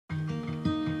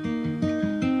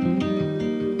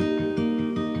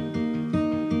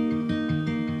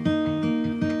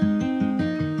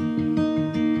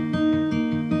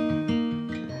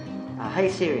Hey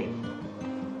Siri.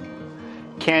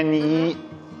 Can you...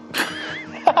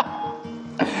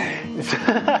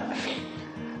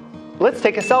 Let's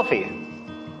take a selfie.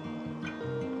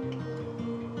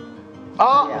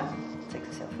 Oh! Yeah, take a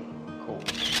selfie. Cool.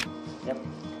 Yep,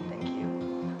 thank you.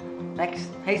 Next.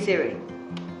 Hey Siri.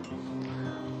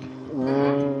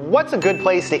 What's a good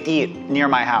place to eat near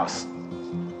my house?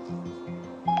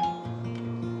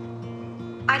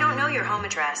 I don't know your home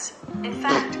address. In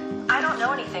fact, I don't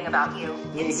know anything about you.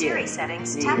 In Siri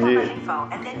settings, tap on the info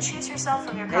and then choose yourself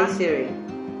from your Hey Siri.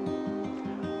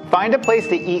 Find a place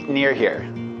to eat near here.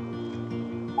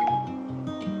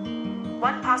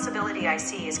 One possibility I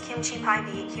see is kimchi pie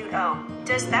cute. Oh,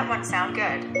 does that one sound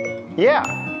good? Yeah.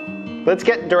 Let's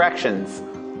get directions.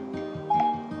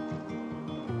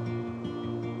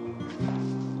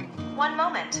 One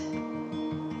moment.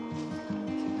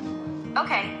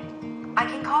 Okay. I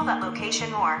can call that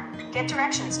location or get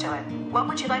directions to it. What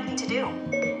would you like me to do?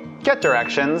 Get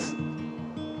directions.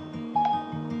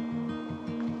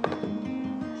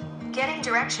 Getting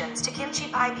directions to kimchi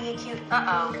pie cute.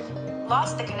 Uh-oh.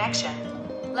 Lost the connection.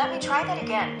 Let me try that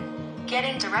again.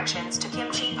 Getting directions to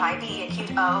kimchi pie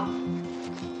cute. Oh.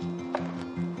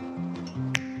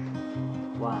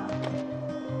 Wow.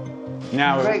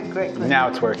 Now, Great. Now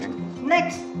it's working.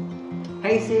 Next.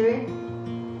 Hey Siri.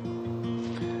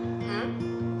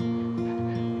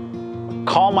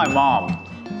 Call my mom.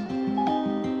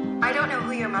 I don't know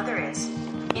who your mother is.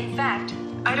 In fact,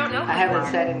 I don't know who I you haven't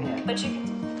are. said it yet. But you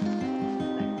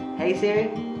can... Hey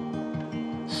Siri.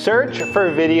 Search for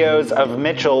videos of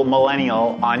Mitchell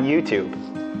Millennial on YouTube.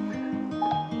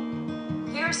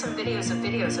 Here are some videos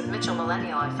of Mitchell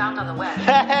Millennial I found on the web.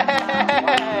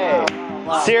 Hey!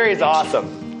 Wow. Siri's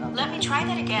awesome. Let me try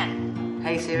that again.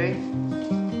 Hey Siri.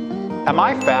 Am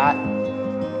I fat?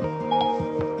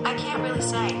 I can't really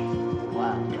say.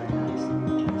 Wow, very nice.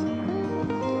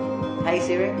 Hey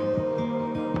Siri.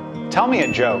 Tell me a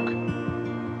joke.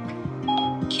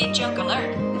 Kid joke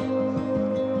alert.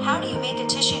 How do you make a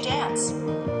tissue dance?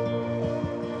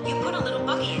 You put a little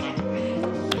boogie in it.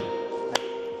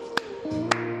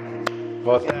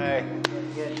 Both.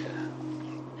 Good.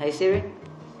 Hey Siri.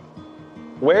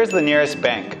 Where's the nearest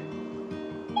bank?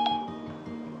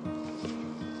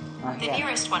 The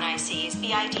nearest one I see is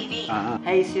BIDV.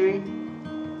 Hey Siri.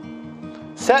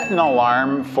 Set an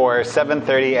alarm for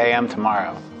 7:30 a.m.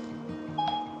 tomorrow.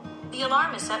 The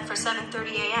alarm is set for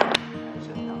 7:30 a.m.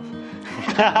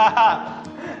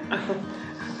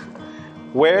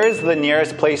 Where's the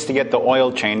nearest place to get the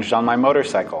oil changed on my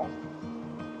motorcycle?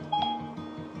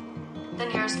 The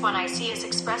nearest one I see is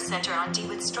Express Center on D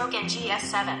with stroke and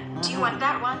GS7. Do you want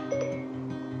that one?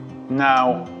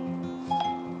 No.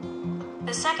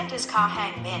 The second is Ka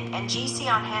Hang Min and GC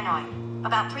on Hanoi,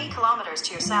 about 3 kilometers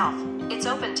to your south. It's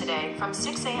open today from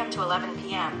 6 a.m. to 11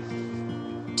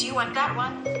 p.m. Do you want that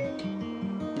one?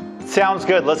 Sounds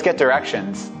good. Let's get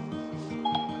directions.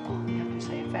 You have to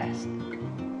say it fast.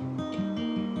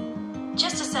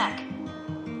 Just a sec. So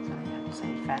you have to say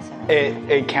it fast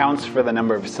and It counts for the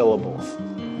number of syllables.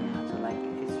 So like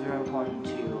it's very important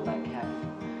to like have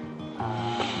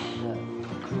the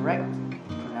correct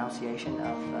pronunciation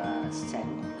of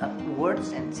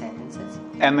words and sentences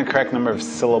And the correct number of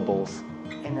syllables.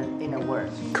 in a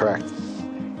word. Correct.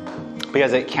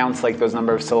 Because it counts like those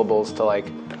number of syllables to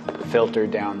like filter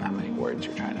down how many words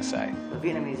you're trying to say. But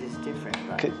Vietnamese is different,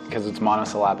 right? Because it's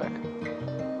monosyllabic.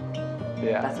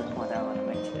 Yeah. That's the point I want to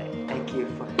make today. Thank you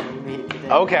for hearing me today.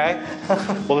 Okay.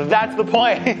 Well, that's the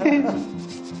point.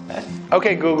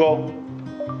 Okay, Google.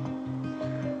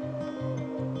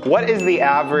 What is the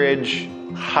average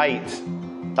height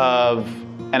of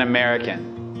an American?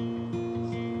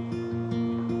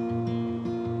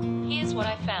 Here's what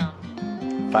I found.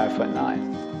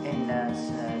 5'9". In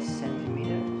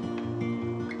centimeter.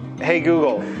 Hey,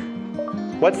 Google.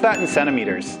 What's that in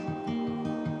centimeters?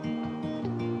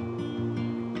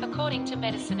 According to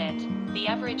Medicinet, the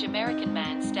average American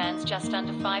man stands just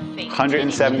under 5 feet.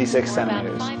 176 10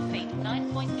 inches, or centimeters. About 5 feet,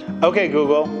 9.3. Okay,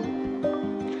 Google.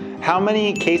 How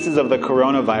many cases of the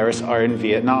coronavirus are in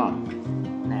Vietnam?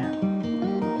 Now.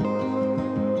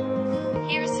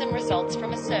 Here are some results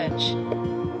from a search.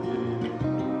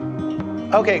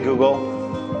 Okay, Google.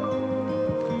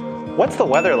 What's the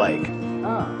weather like?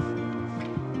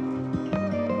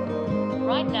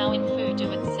 Right now in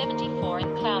Fudu it's 74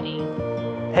 and cloudy.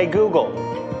 Hey, Google.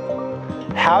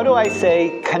 How do I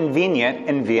say convenient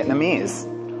in Vietnamese?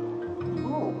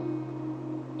 Oh.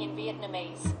 In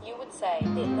Vietnamese, you would say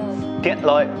Tiện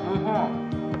lợi.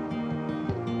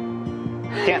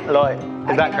 Tiện lợi.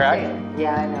 Is that correct?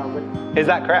 Yeah, I know, but Is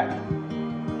that correct?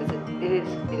 it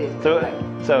is So,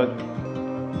 correct. so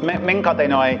Mình có thể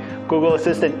nói Google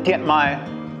Assistant tiện mai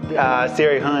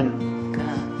Siri hơn.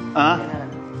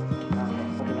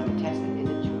 Okay, let me test it. Is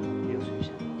it true? 流水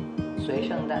声. 水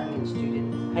声 that means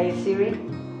student. Hey Siri,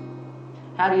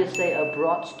 how do you say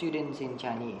abroad students in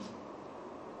Chinese?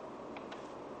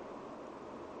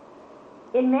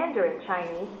 In Mandarin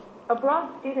Chinese, abroad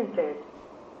students is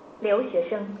留学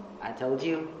生. I told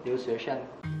you, 留学生.